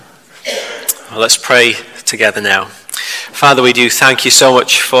Well, let's pray together now. Father, we do thank you so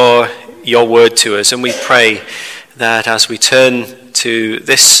much for your word to us, and we pray that as we turn to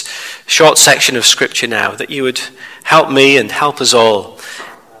this short section of Scripture now, that you would help me and help us all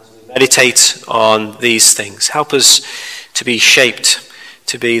as we meditate on these things. Help us to be shaped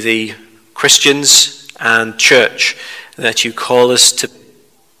to be the Christians and church that you call us to be.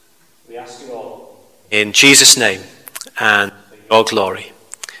 We ask you all in Jesus' name and for your glory.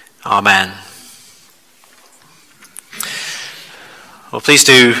 Amen. Well, please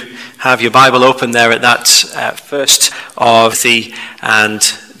do have your Bible open there at that first of the and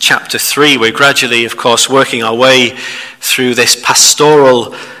chapter 3. We're gradually, of course, working our way through this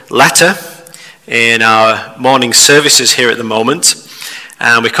pastoral letter in our morning services here at the moment.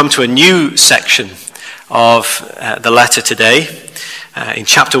 And we come to a new section of the letter today. In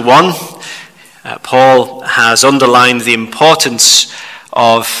chapter 1, Paul has underlined the importance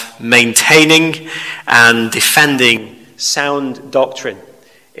of maintaining and defending sound doctrine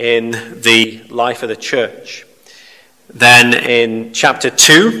in the life of the church. Then in chapter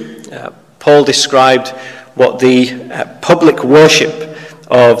 2, Paul described what the public worship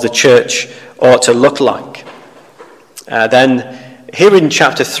of the church ought to look like. Then here in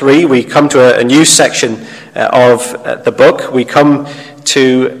chapter 3, we come to a new section of the book. We come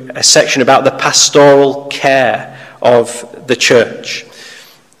to a section about the pastoral care of the church.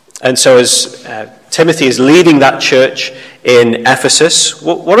 And so as Timothy is leading that church in Ephesus,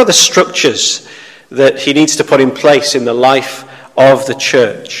 what are the structures that he needs to put in place in the life of the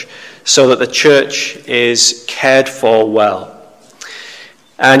church so that the church is cared for well?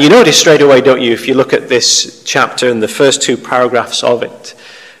 And you notice straight away, don't you, if you look at this chapter and the first two paragraphs of it,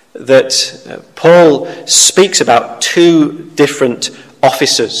 that Paul speaks about two different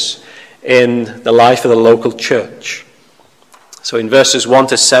offices in the life of the local church. So in verses 1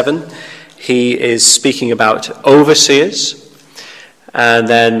 to 7, he is speaking about overseers. And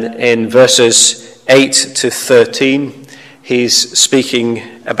then in verses 8 to 13, he's speaking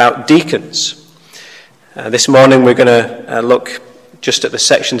about deacons. This morning we're going to look just at the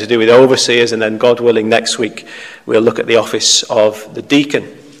section to do with overseers, and then God willing next week we'll look at the office of the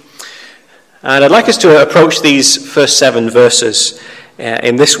deacon. And I'd like us to approach these first 7 verses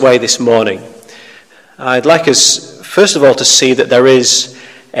in this way this morning. I'd like us first of all to see that there is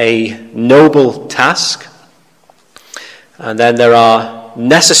a noble task, and then there are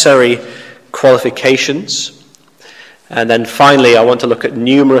necessary qualifications, and then finally I want to look at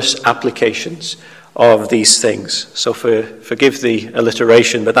numerous applications of these things. So forgive the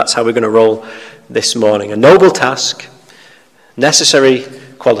alliteration, but that's how we're going to roll this morning. A noble task, necessary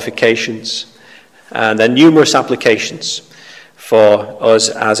qualifications, and then numerous applications for us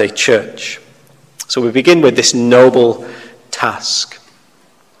as a church. So we begin with this noble task.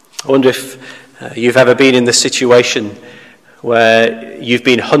 I wonder if you've ever been in the situation where you've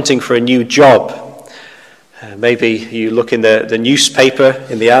been hunting for a new job. Maybe you look in the newspaper,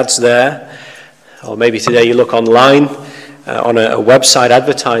 in the ads there, or maybe today you look online on a website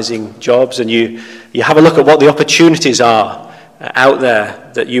advertising jobs, and you have a look at what the opportunities are out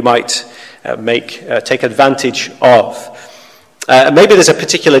there that you might take advantage of. Maybe there's a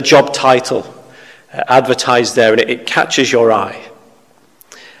particular job title advertised there, and it catches your eye.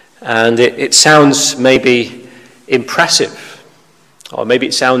 And it sounds maybe impressive, or maybe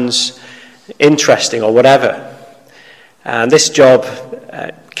it sounds interesting, or whatever. And this job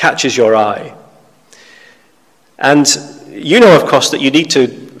catches your eye. And you know, of course, that you need to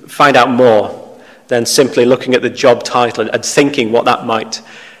find out more than simply looking at the job title and thinking what that might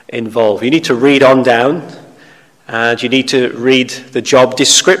involve. You need to read on down, and you need to read the job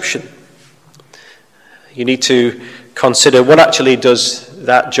description. You need to consider what actually does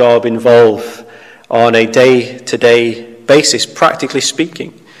that job involve on a day-to-day basis, practically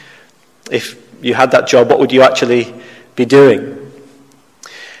speaking. If you had that job, what would you actually be doing?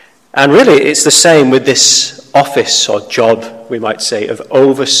 And really, it's the same with this office or job, we might say, of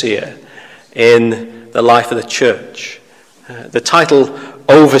overseer in the life of the church. The title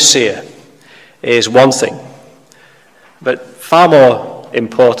overseer is one thing, but far more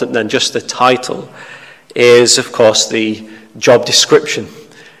important than just the title is, of course, the job description,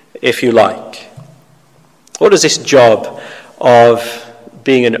 if you like. What does this job of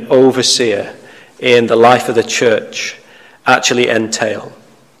being an overseer in the life of the church actually entail?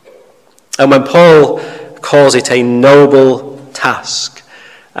 And when Paul calls it a noble task,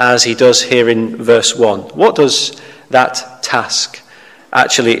 as he does here in verse 1, what does that task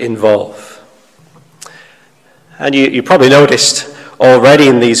actually involve? And you probably noticed already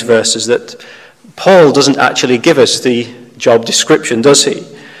in these verses that Paul doesn't actually give us the job description, does he?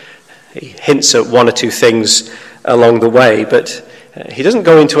 He hints at one or two things along the way, but he doesn't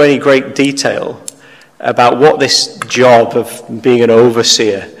go into any great detail about what this job of being an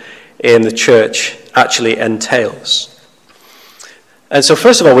overseer in the church actually entails. And so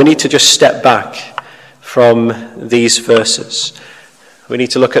first of all, we need to just step back from these verses. We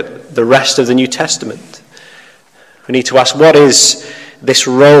need to look at the rest of the New Testament. We need to ask, what is this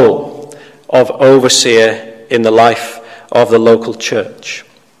role of overseer in the life of the local church?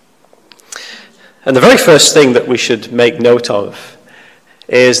 And the very first thing that we should make note of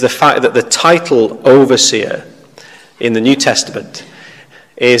is the fact that the title overseer in the New Testament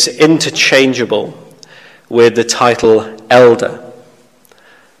is interchangeable with the title elder.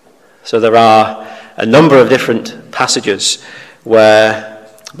 So there are a number of different passages where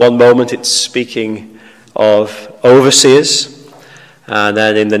one moment it's speaking of overseers, and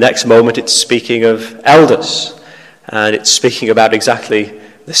then in the next moment it's speaking of elders, and it's speaking about exactly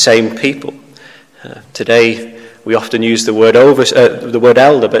the same people. Today we often use the word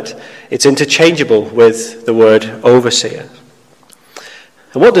elder, but it's interchangeable with the word overseer.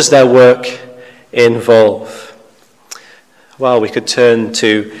 And what does their work involve? Well, we could turn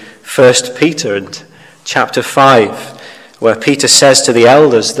to 1 Peter and chapter 5, where Peter says to the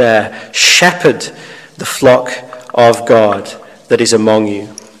elders there, "Shepherd the flock of God that is among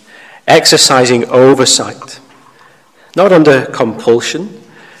you, exercising oversight, not under compulsion,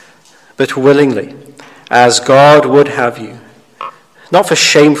 but willingly, as God would have you, not for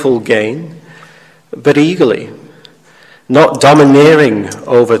shameful gain, but eagerly, not domineering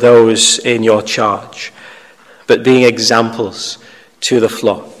over those in your charge, but being examples to the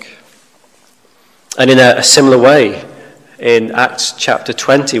flock." And in a similar way, in Acts chapter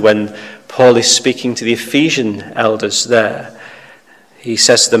 20, when Paul is speaking to the Ephesian elders there, he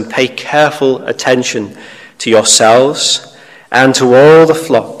says to them, "Pay careful attention to yourselves and to all the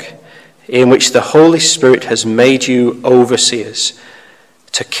flock in which the Holy Spirit has made you overseers,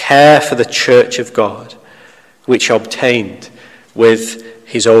 to care for the church of God, which he obtained with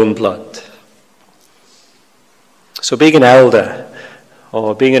his own blood." So being an elder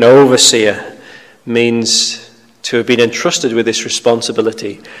or being an overseer means to have been entrusted with this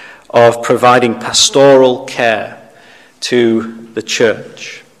responsibility of providing pastoral care to the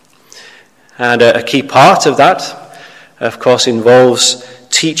church. And a key part of that, of course, involves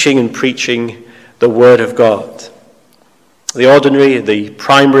teaching and preaching the Word of God. The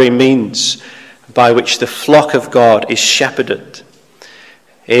primary means by which the flock of God is shepherded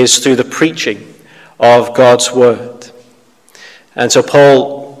is through the preaching of God's Word. And so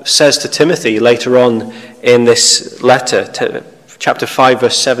Paul says to Timothy later on in this letter, chapter 5,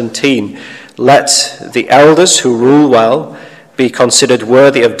 verse 17, "Let the elders who rule well be considered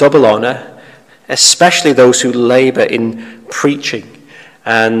worthy of double honor, especially those who labor in preaching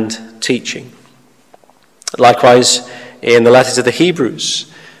and teaching." Likewise, in the letter to the Hebrews,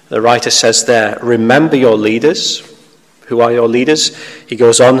 the writer says there, "Remember your leaders." Who are your leaders? He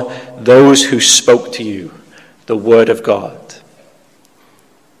goes on, "Those who spoke to you the word of God."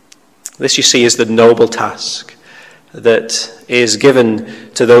 This, you see, is the noble task that is given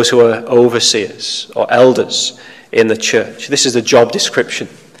to those who are overseers or elders in the church. This is the job description,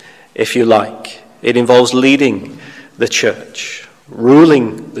 if you like. It involves leading the church,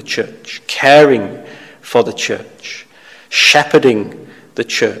 ruling the church, caring for the church, shepherding the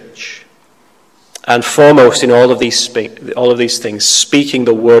church, and foremost in all of these things, speaking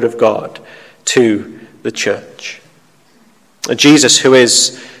the word of God to the church. Jesus, who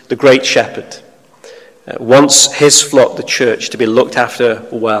is the great shepherd, wants his flock, the church, to be looked after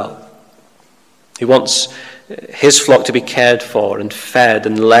well. He wants his flock to be cared for and fed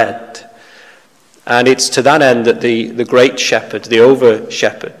and led. And it's to that end that the great shepherd, the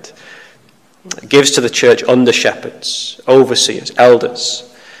over-shepherd, gives to the church under-shepherds, overseers, elders,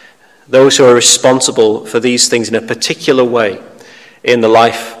 those who are responsible for these things in a particular way in the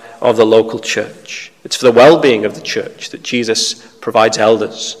life of the local church. It's for the well-being of the church that Jesus provides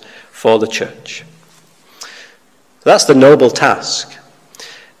elders for the church. That's the noble task.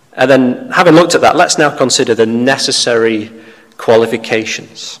 And then, having looked at that, let's now consider the necessary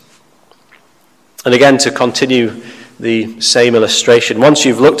qualifications. And again, to continue the same illustration, once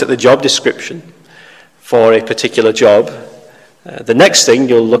you've looked at the job description for a particular job, the next thing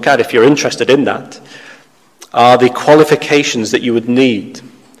you'll look at, if you're interested in that, are the qualifications that you would need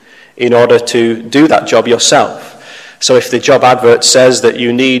in order to do that job yourself. So if the job advert says that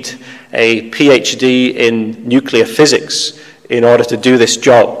you need a PhD in nuclear physics in order to do this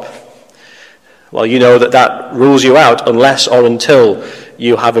job, well, you know that rules you out unless or until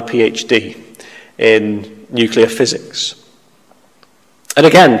you have a PhD in nuclear physics. And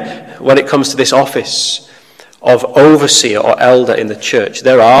again, when it comes to this office of overseer or elder in the church,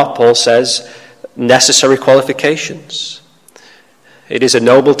 there are, Paul says, necessary qualifications. It is a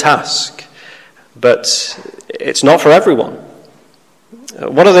noble task, but it's not for everyone.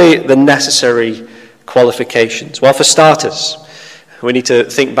 What are the necessary qualifications? Well, for starters, we need to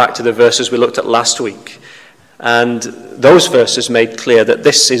think back to the verses we looked at last week. And those verses made clear that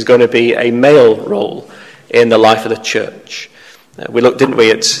this is going to be a male role in the life of the church. We looked, didn't we,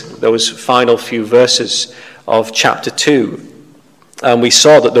 at those final few verses of chapter 2. And we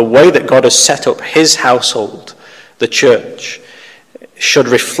saw that the way that God has set up his household, the church, should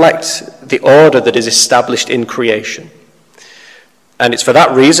reflect the order that is established in creation. And it's for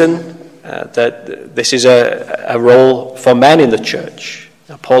that reason that this is a role for men in the church.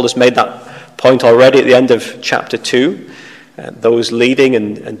 Now, Paul has made that point already at the end of chapter 2. Those leading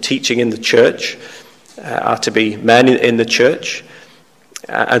and teaching in the church are to be men in the church.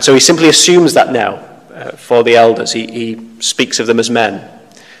 And so he simply assumes that now for the elders. He speaks of them as men,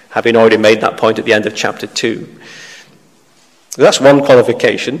 having already made that point at the end of chapter 2. That's one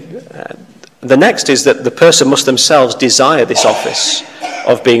qualification. The next is that the person must themselves desire this office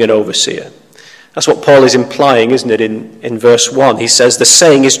of being an overseer. That's what Paul is implying, isn't it, in verse 1. He says, the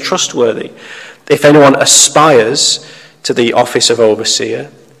saying is trustworthy. If anyone aspires to the office of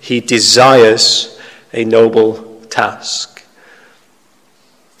overseer, he desires a noble task.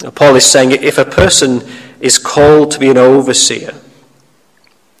 Now, Paul is saying if a person is called to be an overseer,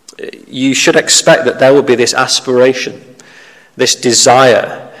 you should expect that there will be this aspiration, this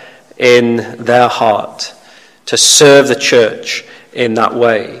desire in their heart to serve the church in that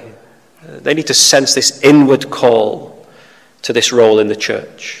way. They need to sense this inward call to this role in the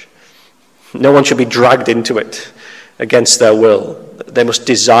church. No one should be dragged into it against their will. They must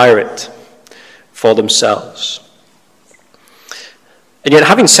desire it for themselves. And yet,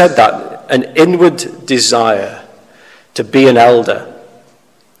 having said that, an inward desire to be an elder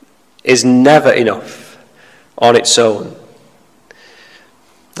is never enough on its own.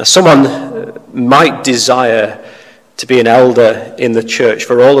 Now, someone might desire to be an elder in the church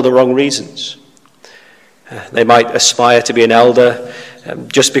for all of the wrong reasons. They might aspire to be an elder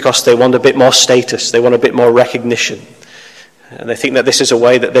just because they want a bit more status, they want a bit more recognition. And they think that this is a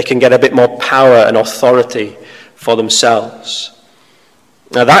way that they can get a bit more power and authority for themselves.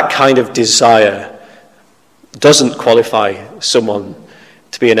 Now, that kind of desire doesn't qualify someone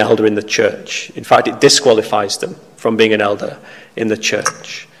to be an elder in the church. In fact, it disqualifies them from being an elder in the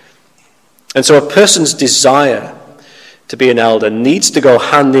church. And so a person's desire to be an elder needs to go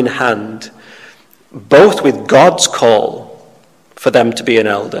hand in hand both with God's call for them to be an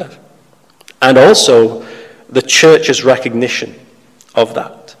elder and also the church's recognition of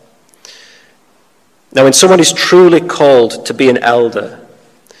that. Now, when someone is truly called to be an elder,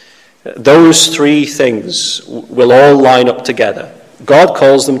 those three things will all line up together. God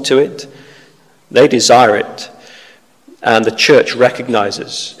calls them to it, they desire it, and the church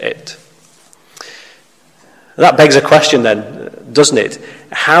recognizes it. That begs a question then, doesn't it?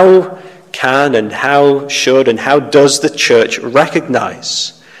 How can and how should and how does the church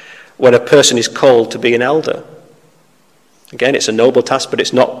recognize when a person is called to be an elder? Again, it's a noble task, but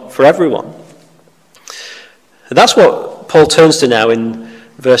it's not for everyone. And that's what Paul turns to now in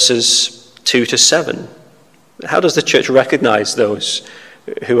verses 2 to 7. How does the church recognize those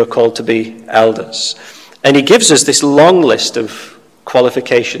who are called to be elders? And he gives us this long list of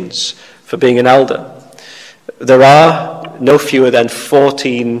qualifications for being an elder. There are no fewer than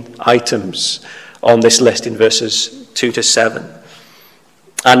 14 items on this list in verses 2 to 7.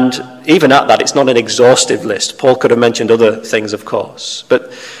 And even at that, it's not an exhaustive list. Paul could have mentioned other things, of course.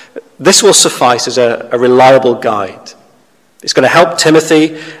 But this will suffice as a reliable guide. It's going to help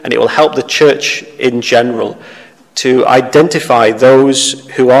Timothy, and it will help the church in general to identify those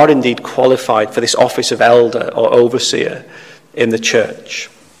who are indeed qualified for this office of elder or overseer in the church.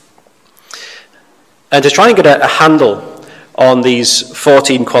 And to try and get a handle on these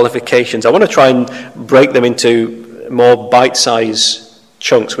 14 qualifications, I want to try and break them into more bite-sized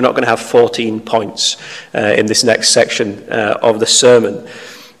chunks. We're not going to have 14 points in this next section of the sermon.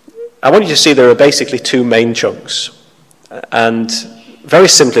 I want you to see there are basically two main chunks. And very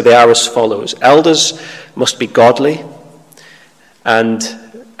simply, they are as follows. Elders must be godly, and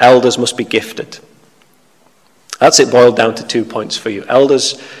elders must be gifted. That's it boiled down to 2 points for you.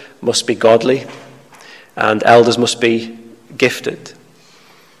 Elders must be godly, and elders must be gifted.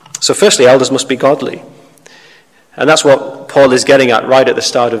 So firstly, elders must be godly. And that's what Paul is getting at right at the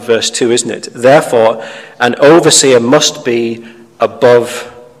start of verse 2, isn't it? Therefore, an overseer must be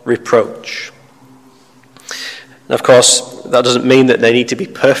above reproach. And of course, that doesn't mean that they need to be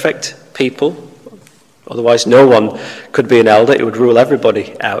perfect people. Otherwise, no one could be an elder. It would rule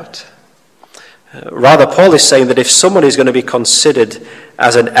everybody out. Rather, Paul is saying that if someone is going to be considered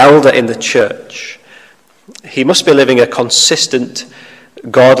as an elder in the church, he must be living a consistent,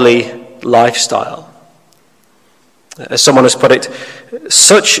 godly lifestyle. As someone has put it,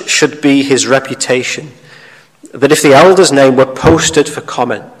 such should be his reputation, that if the elder's name were posted for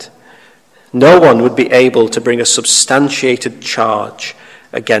comment, no one would be able to bring a substantiated charge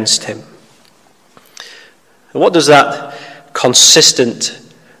against him. And what does that consistent,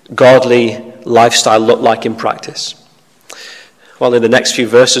 godly lifestyle look like in practice? Well, in the next few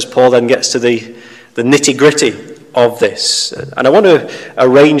verses, Paul then gets to the nitty-gritty of this. And I want to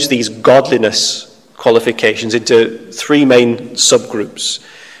arrange these godliness qualifications into three main subgroups.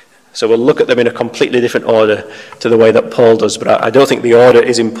 So we'll look at them in a completely different order to the way that Paul does, but I don't think the order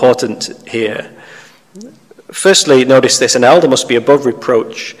is important here. Firstly, notice this: an elder must be above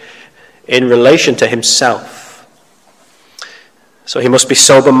reproach in relation to himself. So he must be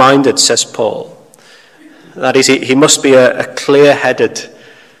sober-minded, says Paul. That is, he must be a clear-headed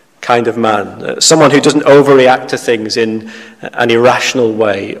kind of man, someone who doesn't overreact to things in an irrational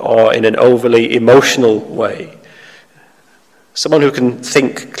way or in an overly emotional way. Someone who can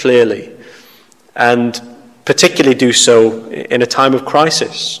think clearly, and particularly do so in a time of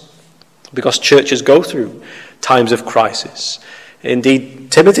crisis, because churches go through times of crisis.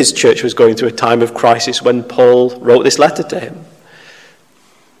 Indeed, Timothy's church was going through a time of crisis when Paul wrote this letter to him.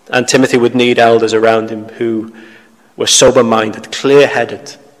 And Timothy would need elders around him who were sober-minded,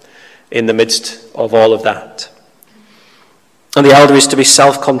 clear-headed in the midst of all of that. And the elder is to be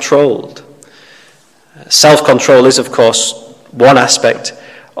self-controlled. Self-control is, of course, one aspect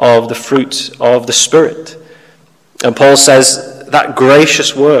of the fruit of the Spirit. And Paul says that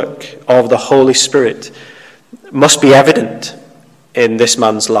gracious work of the Holy Spirit must be evident in this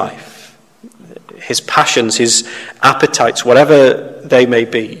man's life. His passions, his appetites, whatever they may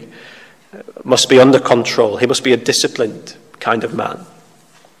be, must be under control. He must be a disciplined kind of man.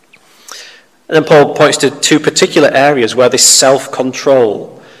 And then Paul points to two particular areas where this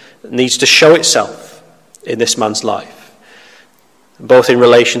self-control needs to show itself in this man's life, both in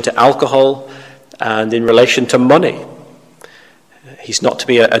relation to alcohol and in relation to money. He's not to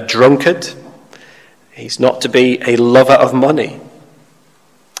be a drunkard. He's not to be a lover of money.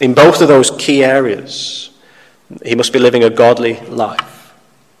 In both of those key areas, he must be living a godly life.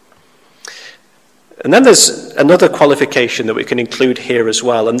 And then there's another qualification that we can include here as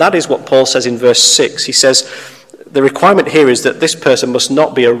well, and that is what Paul says in verse 6. He says, the requirement here is that this person must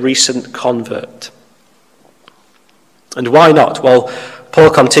not be a recent convert. And why not? Well,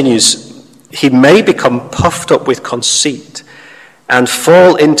 Paul continues, he may become puffed up with conceit and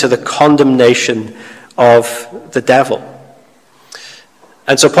fall into the condemnation of the devil.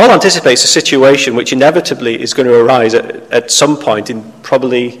 And so Paul anticipates a situation which inevitably is going to arise at some point in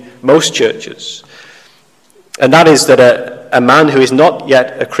probably most churches. And that is that a man who is not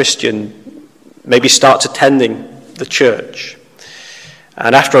yet a Christian maybe starts attending the church,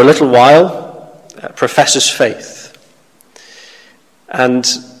 and after a little while professes faith. And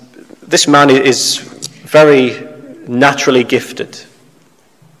this man is very naturally gifted.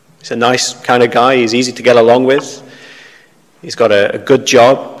 He's a nice kind of guy. He's easy to get along with. He's got a good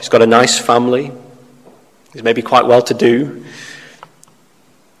job. He's got a nice family. He's maybe quite well to do.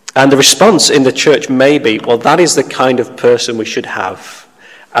 And the response in the church may be, well, that is the kind of person we should have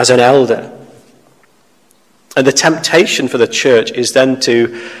as an elder. And the temptation for the church is then to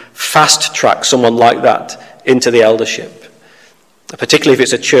fast-track someone like that into the eldership, particularly if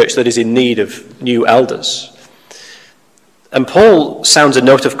it's a church that is in need of new elders. And Paul sounds a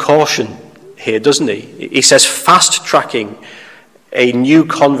note of caution here, doesn't he? He says fast-tracking a new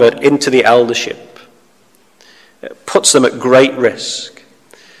convert into the eldership puts them at great risk,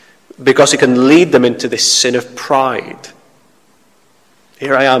 because it can lead them into this sin of pride.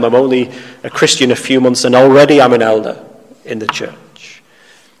 Here I am, I'm only a Christian a few months and already I'm an elder in the church.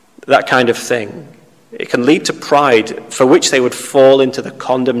 That kind of thing. It can lead to pride, for which they would fall into the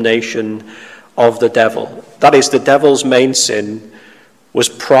condemnation of the devil. That is, the devil's main sin was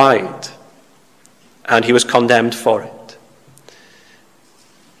pride, and he was condemned for it.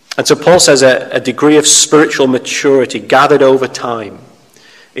 And so Paul says a degree of spiritual maturity gathered over time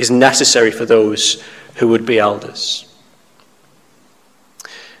is necessary for those who would be elders.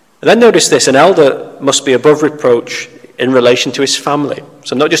 And then notice this: an elder must be above reproach in relation to his family.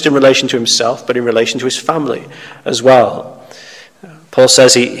 So not just in relation to himself, but in relation to his family as well. Paul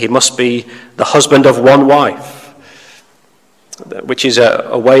says he must be the husband of one wife, which is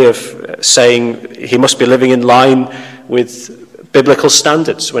a way of saying he must be living in line with biblical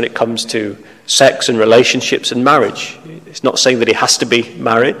standards when it comes to sex and relationships and marriage. It's not saying that he has to be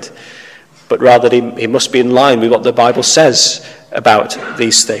married, but rather that he must be in line with what the Bible says about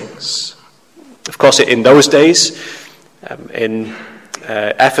these things. Of course, in those days, in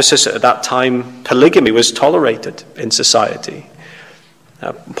Ephesus at that time, polygamy was tolerated in society.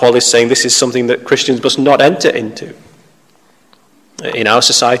 Paul is saying this is something that Christians must not enter into. In our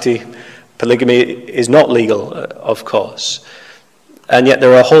society, polygamy is not legal, of course. And yet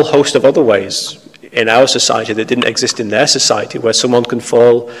there are a whole host of other ways in our society that didn't exist in their society where someone can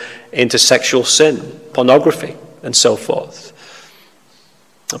fall into sexual sin, pornography, and so forth.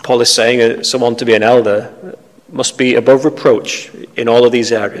 And Paul is saying someone to be an elder must be above reproach in all of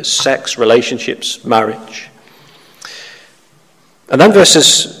these areas: sex, relationships, marriage. And then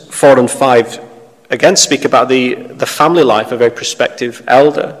verses 4 and 5 again speak about the family life of a prospective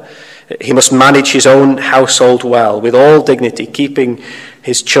elder. He must manage his own household well, with all dignity, keeping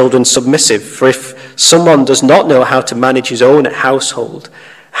his children submissive. For if someone does not know how to manage his own household,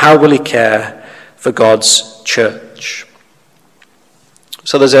 how will he care for God's church?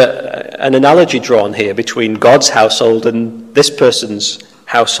 So there's an analogy drawn here between God's household and this person's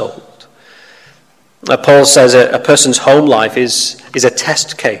household. Paul says a person's home life is a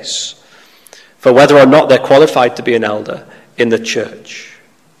test case for whether or not they're qualified to be an elder in the church.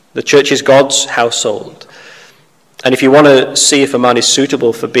 The church is God's household. And if you want to see if a man is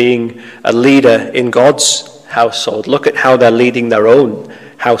suitable for being a leader in God's household, look at how they're leading their own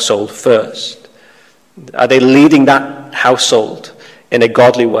household first. Are they leading that household in a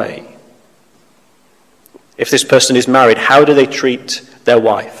godly way? If this person is married, how do they treat their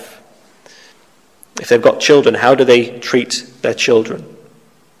wife? If they've got children, how do they treat their children?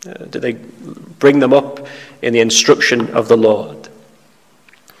 Do they bring them up in the instruction of the Lord?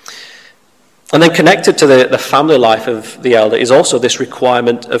 And then connected to the family life of the elder is also this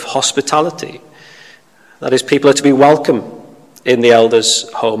requirement of hospitality. That is, people are to be welcome in the elder's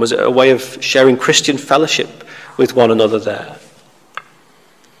home as a way of sharing Christian fellowship with one another there.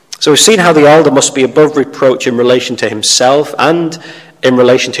 So we've seen how the elder must be above reproach in relation to himself and in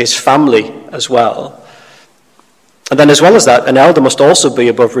relation to his family as well. And then as well as that, an elder must also be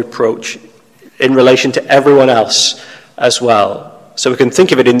above reproach in relation to everyone else as well. So we can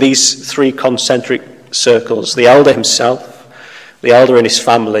think of it in these three concentric circles: the elder himself, the elder in his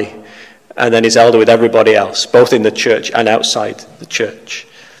family, and then his elder with everybody else, both in the church and outside the church.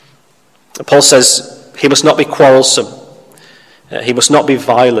 Paul says he must not be quarrelsome, he must not be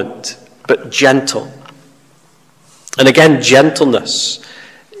violent, but gentle. And again, gentleness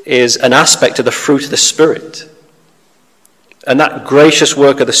is an aspect of the fruit of the Spirit. And that gracious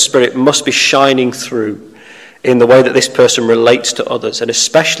work of the Spirit must be shining through in the way that this person relates to others, and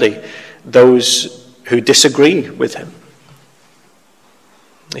especially those who disagree with him.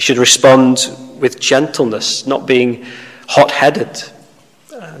 He should respond with gentleness, not being hot-headed,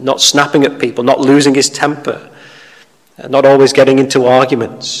 not snapping at people, not losing his temper, not always getting into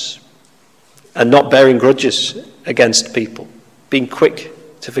arguments, and not bearing grudges against people, being quick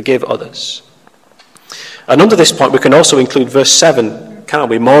to forgive others. And under this point, we can also include verse 7, can't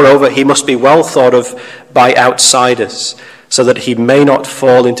we? Moreover, he must be well thought of by outsiders, so that he may not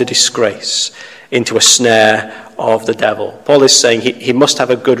fall into disgrace, into a snare of the devil. Paul is saying he must have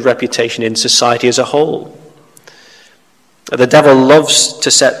a good reputation in society as a whole. The devil loves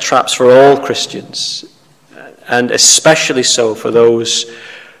to set traps for all Christians, and especially so for those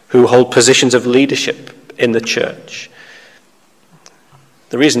who hold positions of leadership in the church.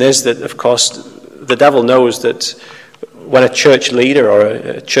 The reason is that, of course, the devil knows that when a church leader or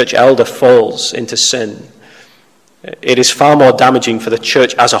a church elder falls into sin, it is far more damaging for the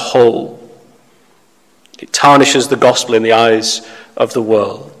church as a whole. It tarnishes the gospel in the eyes of the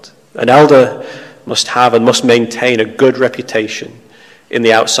world. An elder must have and must maintain a good reputation in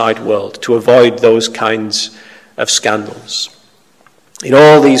the outside world to avoid those kinds of scandals. In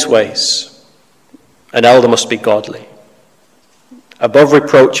all these ways, an elder must be godly, above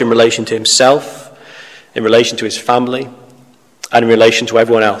reproach in relation to himself, in relation to his family, and in relation to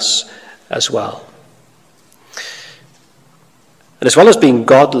everyone else as well. And as well as being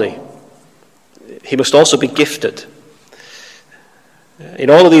godly, he must also be gifted. In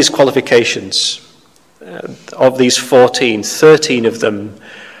all of these qualifications, of these 14, 13 of them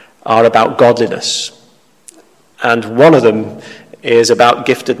are about godliness. And one of them is about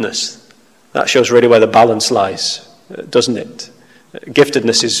giftedness. That shows really where the balance lies, doesn't it?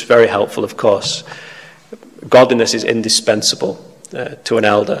 Giftedness is very helpful, of course. Godliness is indispensable to an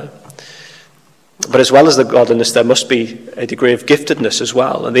elder. But as well as the godliness, there must be a degree of giftedness as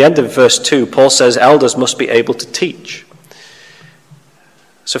well. At the end of verse 2, Paul says elders must be able to teach.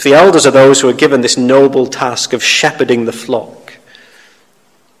 So if the elders are those who are given this noble task of shepherding the flock,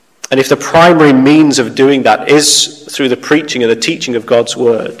 and if the primary means of doing that is through the preaching and the teaching of God's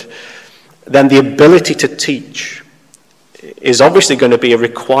word, then the ability to teach is obviously going to be a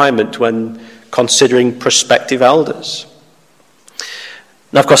requirement when considering prospective elders.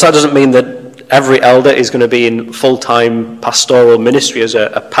 Now, of course, that doesn't mean that every elder is going to be in full-time pastoral ministry as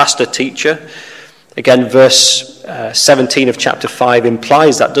a pastor-teacher. Again, verse 17 of chapter 5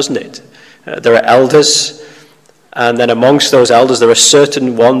 implies that, doesn't it? There are elders, and then amongst those elders there are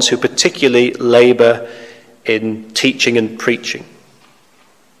certain ones who particularly labour in teaching and preaching.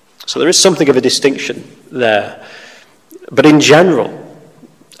 So there is something of a distinction there. But in general,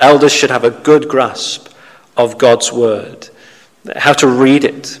 elders should have a good grasp of God's word, how to read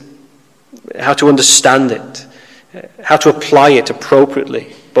it, how to understand it, how to apply it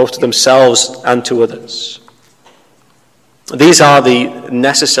appropriately, both to themselves and to others. These are the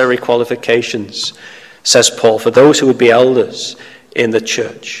necessary qualifications, says Paul, for those who would be elders in the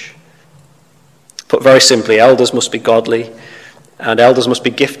church. Put very simply, elders must be godly, and elders must be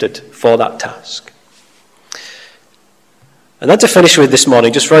gifted for that task. And then to finish with this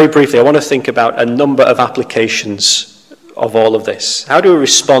morning, just very briefly, I want to think about a number of applications of all of this. How do we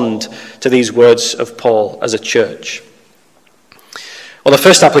respond to these words of Paul as a church? Well, the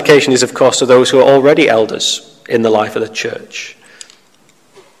first application is, of course, to those who are already elders in the life of the church.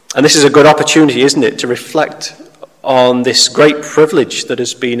 And this is a good opportunity, isn't it, to reflect on this great privilege that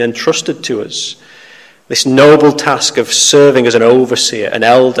has been entrusted to us, this noble task of serving as an overseer, an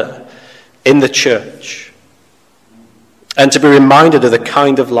elder in the church, and to be reminded of the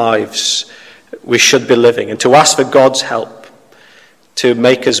kind of lives we should be living, and to ask for God's help to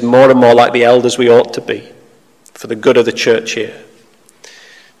make us more and more like the elders we ought to be for the good of the church here.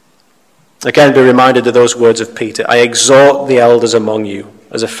 Again, be reminded of those words of Peter. I exhort the elders among you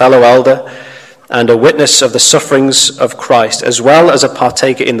as a fellow elder and a witness of the sufferings of Christ, as well as a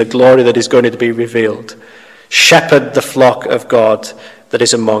partaker in the glory that is going to be revealed. Shepherd the flock of God that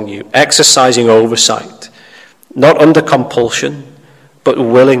is among you, exercising oversight, not under compulsion, but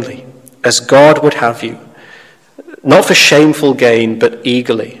willingly, as God would have you, not for shameful gain, but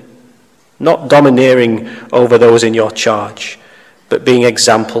eagerly, not domineering over those in your charge, but being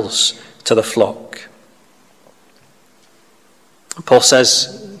examples to the flock. Paul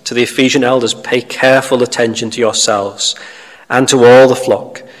says to the Ephesian elders, pay careful attention to yourselves and to all the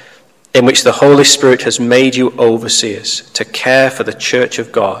flock, in which the Holy Spirit has made you overseers to care for the church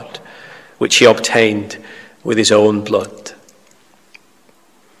of God, which he obtained with his own blood.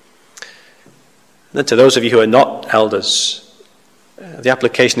 Then to those of you who are not elders, the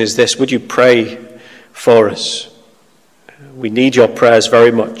application is this: would you pray for us? We need your prayers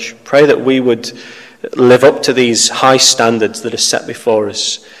very much. Pray that we would live up to these high standards that are set before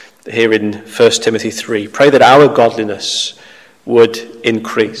us here in 1 Timothy 3. Pray that our godliness would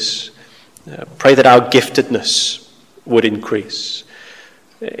increase. Pray that our giftedness would increase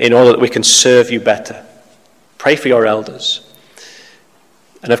in order that we can serve you better. Pray for your elders.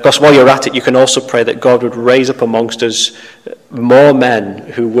 And of course, while you're at it, you can also pray that God would raise up amongst us more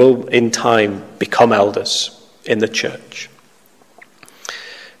men who will in time become elders in the church.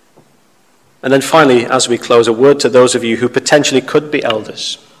 And then finally, as we close, a word to those of you who potentially could be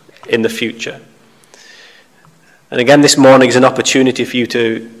elders in the future. And again, this morning is an opportunity for you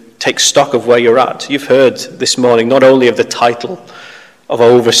to take stock of where you're at. You've heard this morning not only of the title of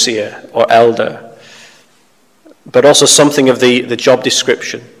overseer or elder, but also something of the job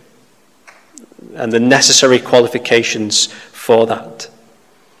description and the necessary qualifications for that.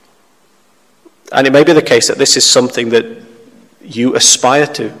 And it may be the case that this is something that you aspire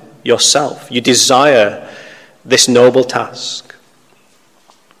to yourself. You desire this noble task.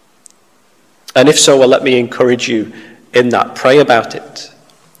 And if so, well, let me encourage you in that. Pray about it.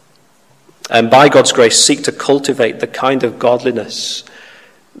 And by God's grace, seek to cultivate the kind of godliness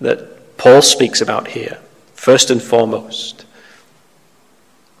that Paul speaks about here, first and foremost.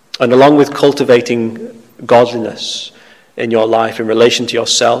 And along with cultivating godliness in your life in relation to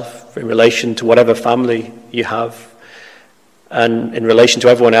yourself, in relation to whatever family you have, and in relation to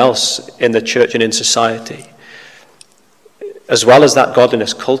everyone else in the church and in society, as well as that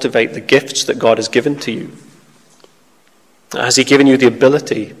godliness, cultivate the gifts that God has given to you. Has he given you the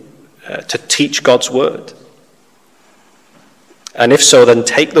ability to teach God's word? And if so, then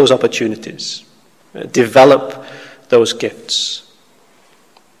take those opportunities. Develop those gifts.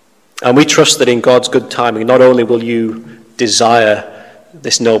 And we trust that in God's good timing, not only will you desire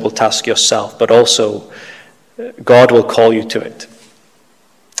this noble task yourself, but also God will call you to it,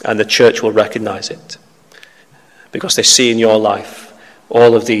 and the church will recognize it, because they see in your life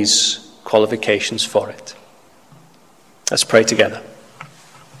all of these qualifications for it. Let's pray together.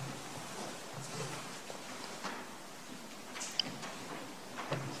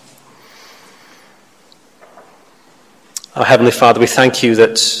 Our Heavenly Father, we thank you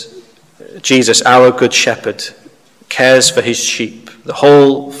that Jesus, our good shepherd, cares for his sheep, the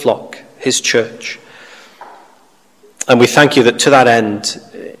whole flock, his church. And we thank you that to that end,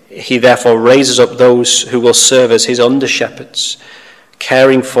 he therefore raises up those who will serve as his under-shepherds,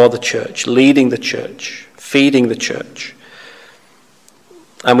 caring for the church, leading the church, feeding the church.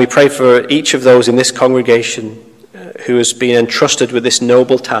 And we pray for each of those in this congregation who has been entrusted with this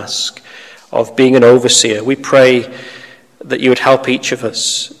noble task of being an overseer. We pray that you would help each of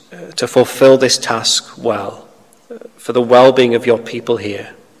us to fulfill this task well, for the well-being of your people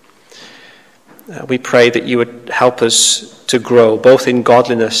here. We pray that you would help us to grow both in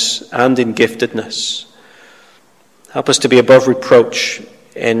godliness and in giftedness. Help us to be above reproach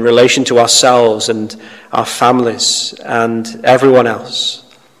in relation to ourselves and our families and everyone else.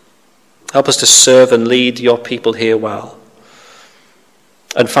 Help us to serve and lead your people here well.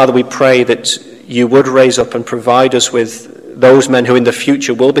 And Father, we pray that you would raise up and provide us with those men who in the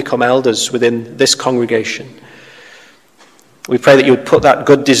future will become elders within this congregation. We pray that you would put that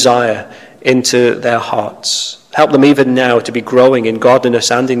good desire into their hearts. Help them even now to be growing in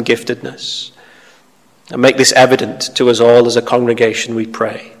godliness and in giftedness. And make this evident to us all as a congregation, we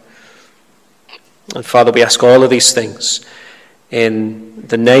pray. And Father, we ask all of these things in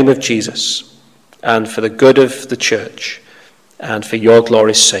the name of Jesus and for the good of the church and for your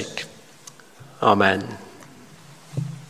glory's sake. Amen.